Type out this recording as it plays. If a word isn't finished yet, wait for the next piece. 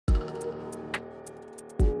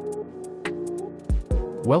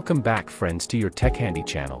Welcome back friends to your Techhandy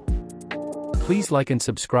channel. Please like and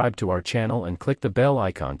subscribe to our channel and click the bell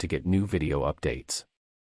icon to get new video updates.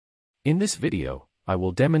 In this video, I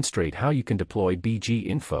will demonstrate how you can deploy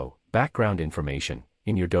BGinfo background information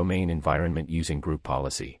in your domain environment using group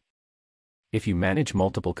policy. If you manage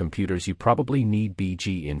multiple computers, you probably need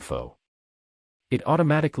BGinfo. It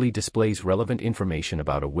automatically displays relevant information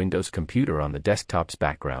about a Windows computer on the desktop's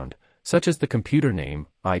background, such as the computer name,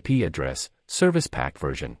 IP address, service pack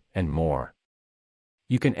version, and more.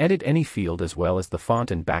 You can edit any field as well as the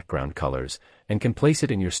font and background colors, and can place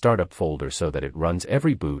it in your startup folder so that it runs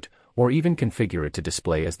every boot, or even configure it to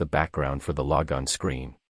display as the background for the logon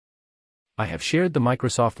screen. I have shared the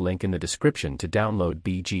Microsoft link in the description to download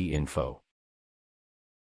BGinfo.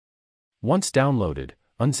 Once downloaded,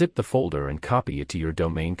 unzip the folder and copy it to your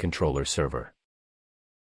domain controller server.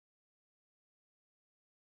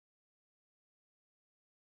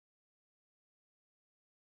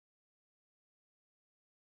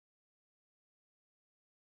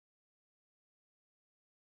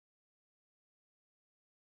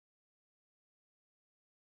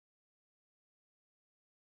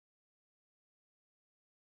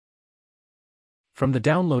 From the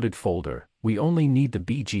downloaded folder, we only need the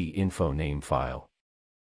BGinfo name file.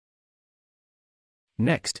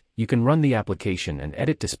 Next, you can run the application and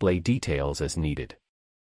edit display details as needed.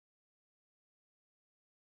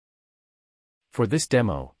 For this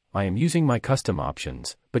demo, I am using my custom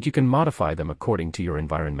options, but you can modify them according to your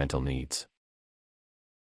environmental needs.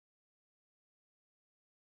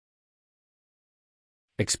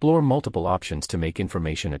 Explore multiple options to make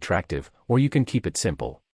information attractive, or you can keep it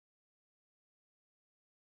simple.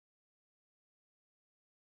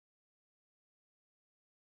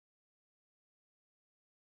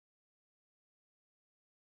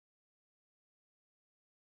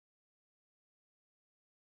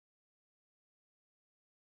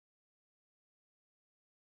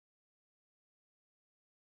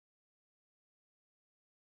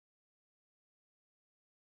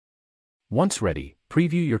 Once ready,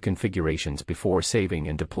 preview your configurations before saving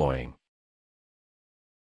and deploying.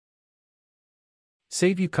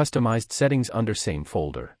 Save your customized settings under same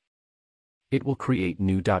folder. It will create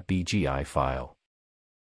new .bgi file.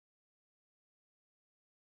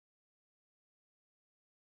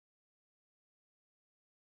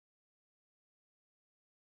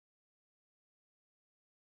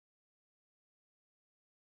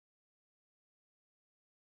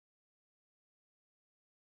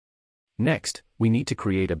 Next, we need to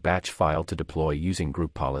create a batch file to deploy using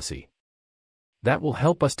group policy. That will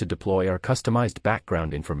help us to deploy our customized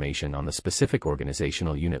background information on the specific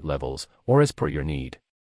organizational unit levels, or as per your need.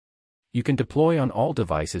 You can deploy on all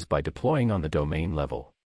devices by deploying on the domain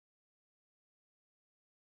level.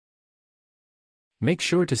 Make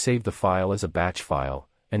sure to save the file as a batch file,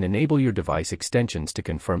 and enable your device extensions to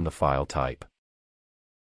confirm the file type.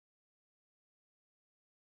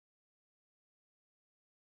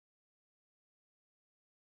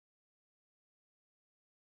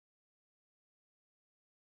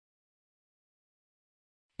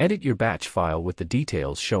 Edit your batch file with the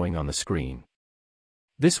details showing on the screen.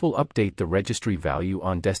 This will update the registry value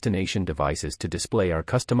on destination devices to display our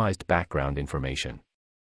customized background information.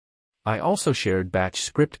 I also shared batch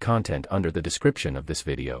script content under the description of this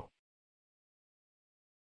video.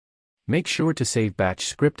 Make sure to save batch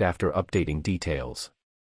script after updating details.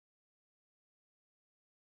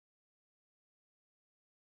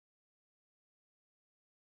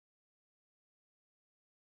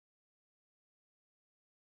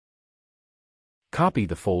 Copy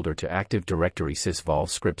the folder to Active Directory sysvol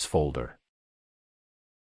scripts folder.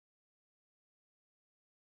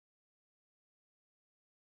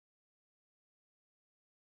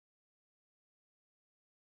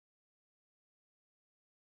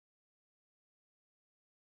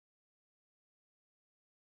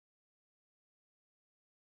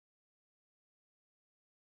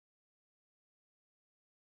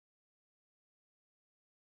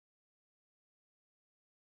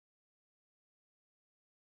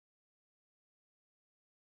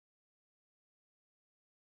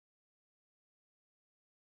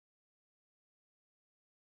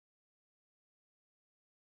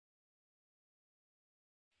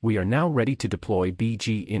 We are now ready to deploy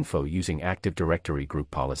BGinfo using Active Directory group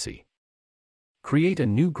policy. Create a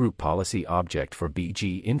new group policy object for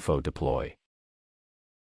BGinfo deploy.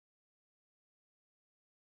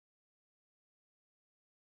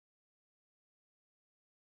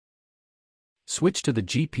 Switch to the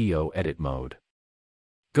GPO edit mode.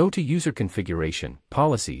 Go to User Configuration,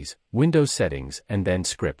 Policies, Windows Settings, and then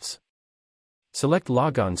Scripts. Select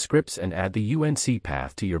Logon Scripts and add the UNC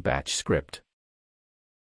path to your batch script.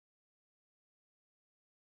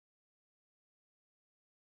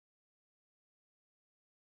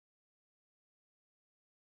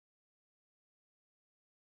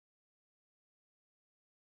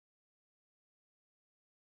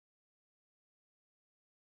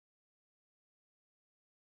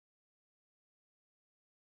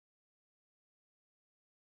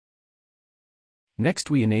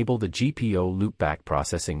 Next, we enable the GPO loopback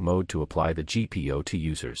processing mode to apply the GPO to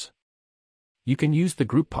users. You can use the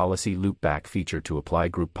group policy loopback feature to apply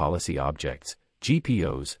group policy objects,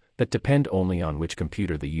 GPOs, that depend only on which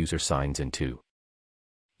computer the user signs into.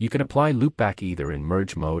 You can apply loopback either in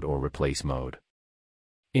merge mode or replace mode.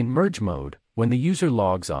 In merge mode, when the user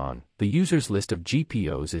logs on, the user's list of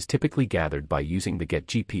GPOs is typically gathered by using the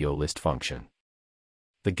getGPOList function.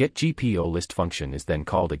 The getGPOList function is then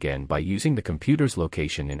called again by using the computer's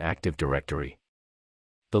location in Active Directory.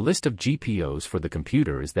 The list of GPOs for the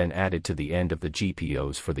computer is then added to the end of the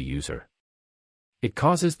GPOs for the user. It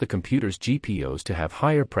causes the computer's GPOs to have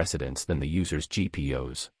higher precedence than the user's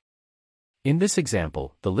GPOs. In this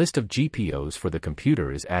example, the list of GPOs for the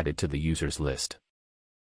computer is added to the user's list.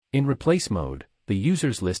 In replace mode, the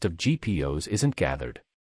user's list of GPOs isn't gathered.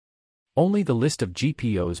 Only the list of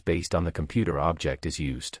GPOs based on the computer object is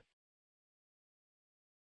used.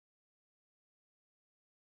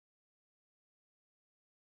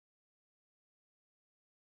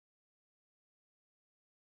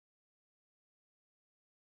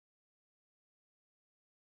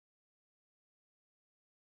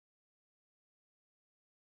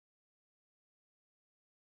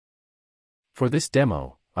 For this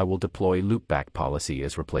demo, I will deploy loopback policy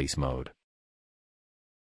as replace mode.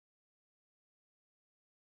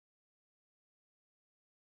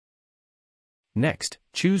 Next,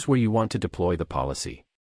 choose where you want to deploy the policy.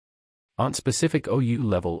 On specific OU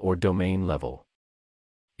level or domain level.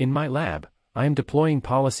 In my lab, I am deploying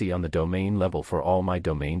policy on the domain level for all my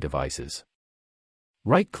domain devices.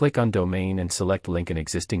 Right-click on domain and select link an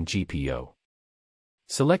existing GPO.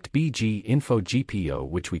 Select BGinfo GPO,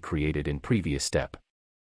 which we created in previous step.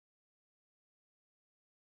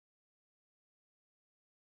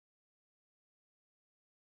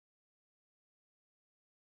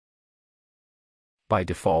 By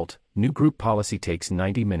default, new group policy takes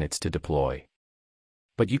 90 minutes to deploy.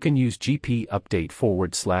 But you can use gp update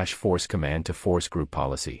 /force command to force group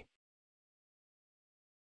policy.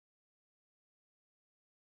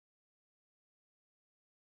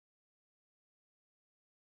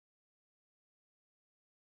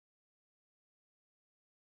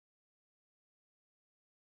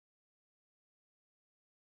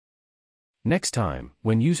 Next time,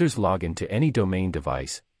 when users log into any domain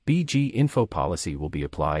device, BGinfo policy will be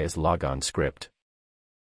applied as logon script.